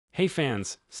Hey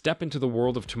fans, step into the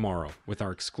world of tomorrow with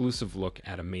our exclusive look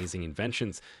at amazing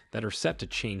inventions that are set to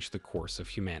change the course of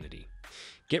humanity.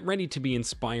 Get ready to be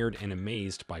inspired and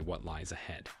amazed by what lies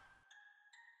ahead.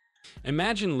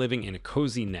 Imagine living in a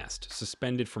cozy nest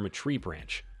suspended from a tree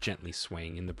branch, gently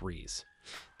swaying in the breeze.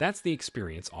 That's the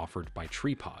experience offered by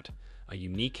TreePod, a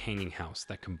unique hanging house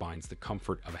that combines the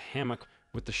comfort of a hammock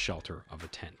with the shelter of a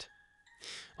tent.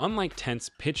 Unlike tents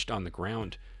pitched on the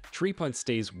ground, TreePod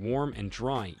stays warm and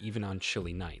dry even on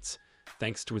chilly nights,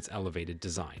 thanks to its elevated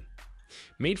design.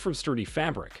 Made from sturdy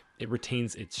fabric, it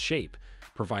retains its shape,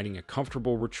 providing a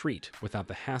comfortable retreat without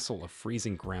the hassle of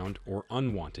freezing ground or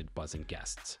unwanted buzzing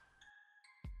guests.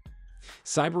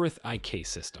 Cyberith IK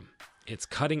System. It's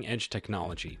cutting-edge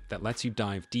technology that lets you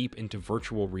dive deep into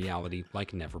virtual reality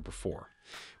like never before.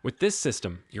 With this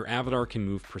system, your avatar can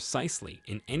move precisely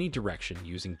in any direction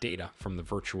using data from the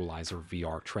Virtualizer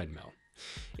VR treadmill.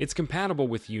 It's compatible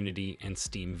with Unity and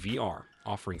Steam VR,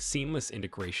 offering seamless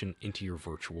integration into your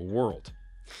virtual world.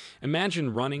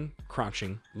 Imagine running,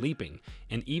 crouching, leaping,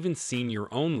 and even seeing your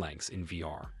own legs in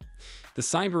VR. The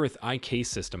Cyberith IK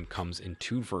system comes in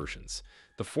two versions,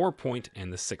 the 4-point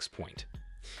and the 6-point.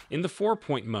 In the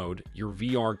 4-point mode, your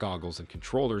VR goggles and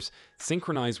controllers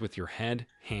synchronize with your head,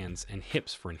 hands, and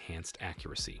hips for enhanced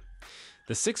accuracy.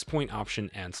 The 6-point option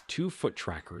adds 2 foot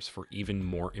trackers for even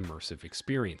more immersive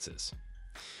experiences.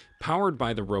 Powered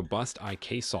by the robust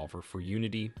IK solver for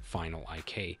Unity Final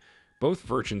IK, both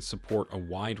versions support a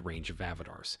wide range of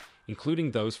avatars,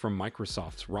 including those from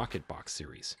Microsoft's Rocketbox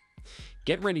series.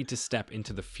 Get ready to step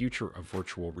into the future of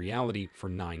virtual reality for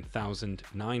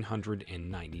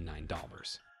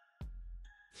 $9,999.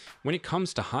 When it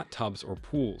comes to hot tubs or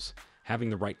pools, having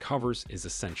the right covers is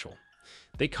essential.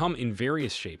 They come in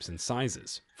various shapes and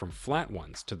sizes, from flat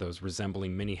ones to those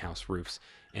resembling mini house roofs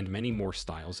and many more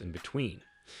styles in between.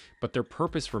 But their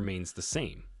purpose remains the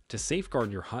same, to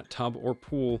safeguard your hot tub or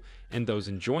pool and those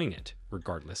enjoying it,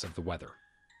 regardless of the weather.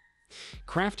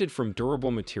 Crafted from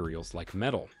durable materials like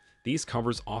metal, these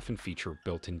covers often feature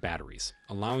built-in batteries,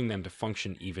 allowing them to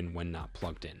function even when not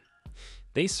plugged in.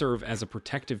 They serve as a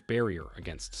protective barrier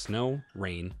against snow,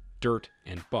 rain, dirt,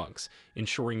 and bugs,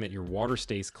 ensuring that your water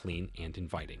stays clean and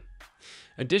inviting.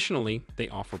 Additionally, they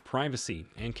offer privacy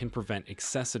and can prevent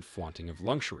excessive flaunting of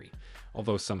luxury,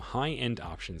 although some high-end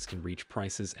options can reach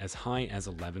prices as high as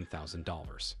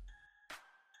 $11,000.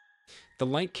 The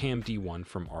LightCam D1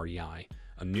 from REI,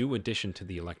 a new addition to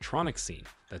the electronic scene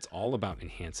that's all about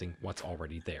enhancing what's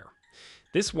already there.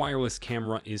 This wireless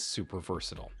camera is super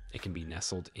versatile. It can be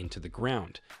nestled into the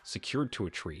ground, secured to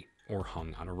a tree, or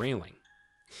hung on a railing.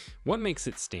 What makes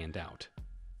it stand out?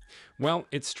 Well,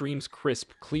 it streams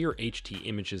crisp, clear HD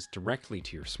images directly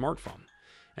to your smartphone.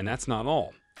 And that's not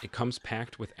all. It comes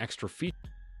packed with extra features.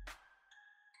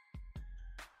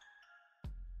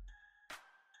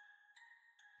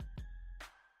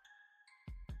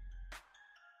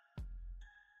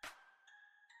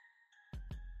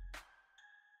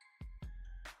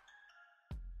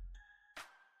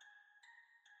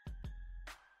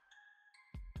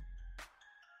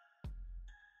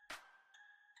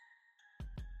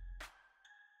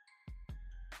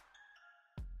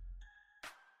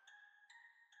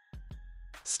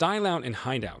 StyleOut and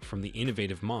HideOut from the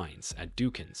innovative minds at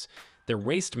Dukins. Their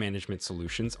waste management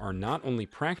solutions are not only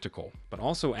practical, but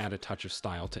also add a touch of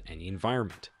style to any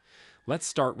environment. Let's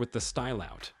start with the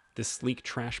StyleOut. This sleek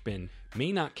trash bin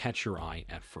may not catch your eye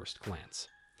at first glance.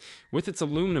 With its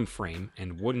aluminum frame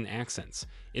and wooden accents,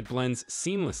 it blends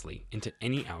seamlessly into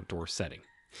any outdoor setting.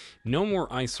 No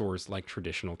more eyesores like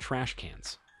traditional trash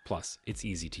cans. Plus, it's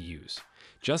easy to use.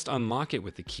 Just unlock it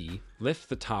with the key, lift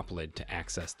the top lid to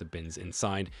access the bins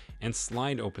inside, and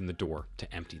slide open the door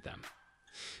to empty them.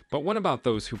 But what about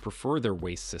those who prefer their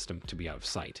waste system to be out of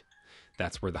sight?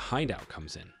 That's where the HideOut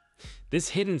comes in. This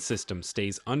hidden system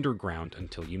stays underground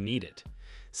until you need it.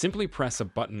 Simply press a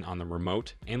button on the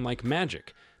remote, and like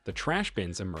magic, the trash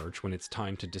bins emerge when it's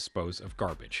time to dispose of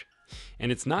garbage.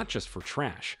 And it's not just for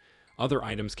trash. Other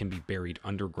items can be buried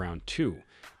underground too,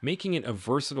 making it a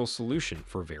versatile solution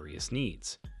for various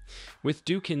needs. With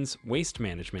Dukins, waste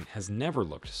management has never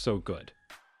looked so good.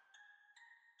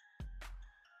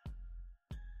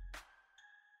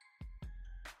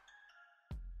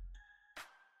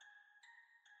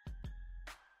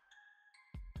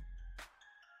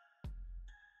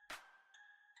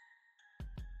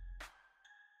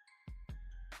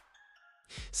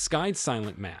 Sky's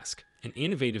Silent Mask, an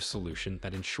innovative solution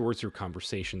that ensures your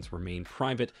conversations remain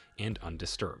private and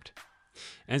undisturbed.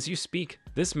 As you speak,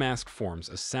 this mask forms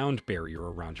a sound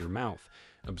barrier around your mouth,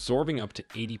 absorbing up to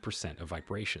 80% of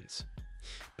vibrations.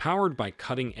 Powered by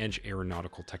cutting-edge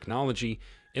aeronautical technology,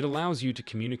 It allows you to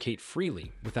communicate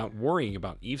freely without worrying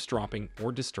about eavesdropping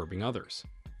or disturbing others.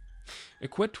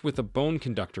 Equipped with a bone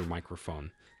conductor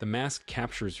microphone, the mask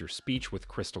captures your speech with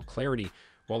crystal clarity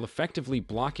while effectively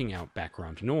blocking out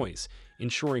background noise,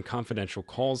 ensuring confidential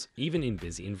calls even in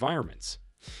busy environments.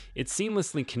 It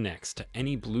seamlessly connects to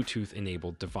any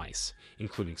Bluetooth-enabled device,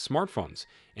 including smartphones,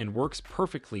 and works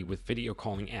perfectly with video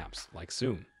calling apps like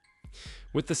Zoom.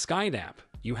 With the Skype app,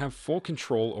 you have full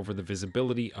control over the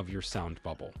visibility of your sound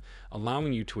bubble,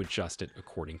 allowing you to adjust it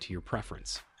according to your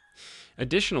preference.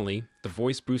 Additionally, the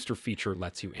voice booster feature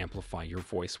lets you amplify your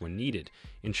voice when needed,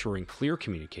 ensuring clear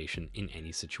communication in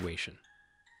any situation.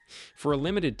 For a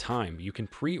limited time, you can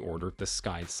pre-order the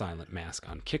Sky Silent Mask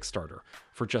on Kickstarter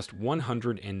for just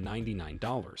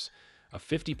 $199, a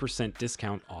 50%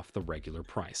 discount off the regular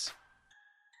price.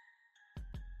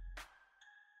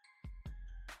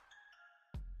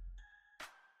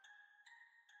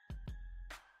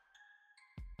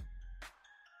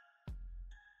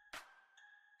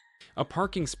 A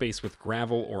parking space with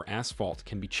gravel or asphalt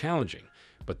can be challenging,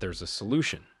 but there's a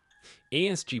solution.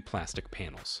 ASG plastic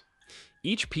panels.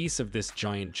 Each piece of this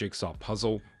giant jigsaw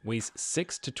puzzle weighs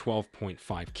 6 to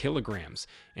 12.5 kilograms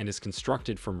and is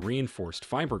constructed from reinforced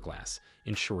fiberglass,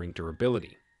 ensuring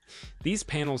durability. These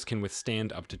panels can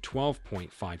withstand up to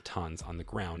 12.5 tons on the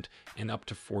ground and up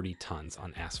to 40 tons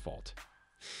on asphalt.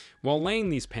 While laying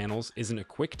these panels isn't a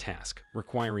quick task,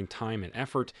 requiring time and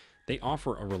effort, they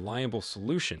offer a reliable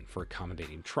solution for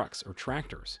accommodating trucks or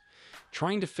tractors.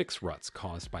 Trying to fix ruts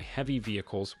caused by heavy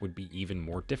vehicles would be even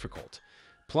more difficult.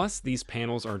 Plus, these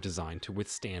panels are designed to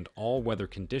withstand all weather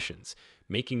conditions,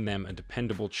 making them a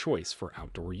dependable choice for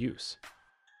outdoor use.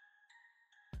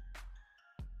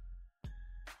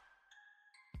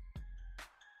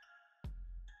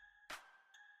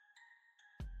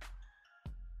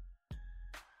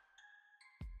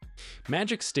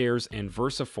 Magic Stairs and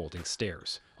Versa Folding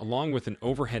Stairs, along with an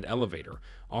overhead elevator,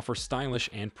 offer stylish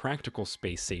and practical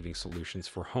space-saving solutions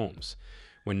for homes.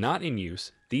 When not in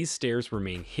use, these stairs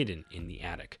remain hidden in the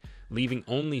attic, leaving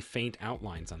only faint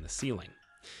outlines on the ceiling.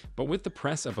 But with the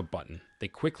press of a button, they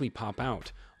quickly pop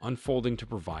out, unfolding to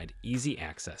provide easy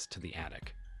access to the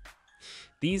attic.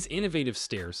 These innovative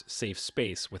stairs save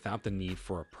space without the need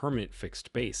for a permanent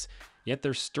fixed base, yet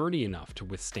they're sturdy enough to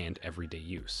withstand everyday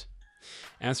use.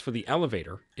 As for the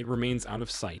elevator, it remains out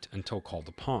of sight until called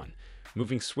upon,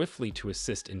 moving swiftly to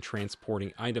assist in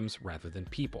transporting items rather than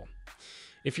people.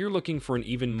 If you're looking for an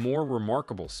even more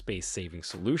remarkable space-saving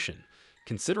solution,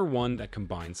 consider one that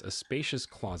combines a spacious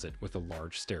closet with a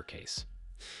large staircase.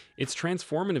 Its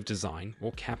transformative design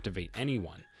will captivate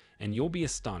anyone, and you'll be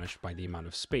astonished by the amount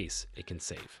of space it can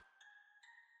save.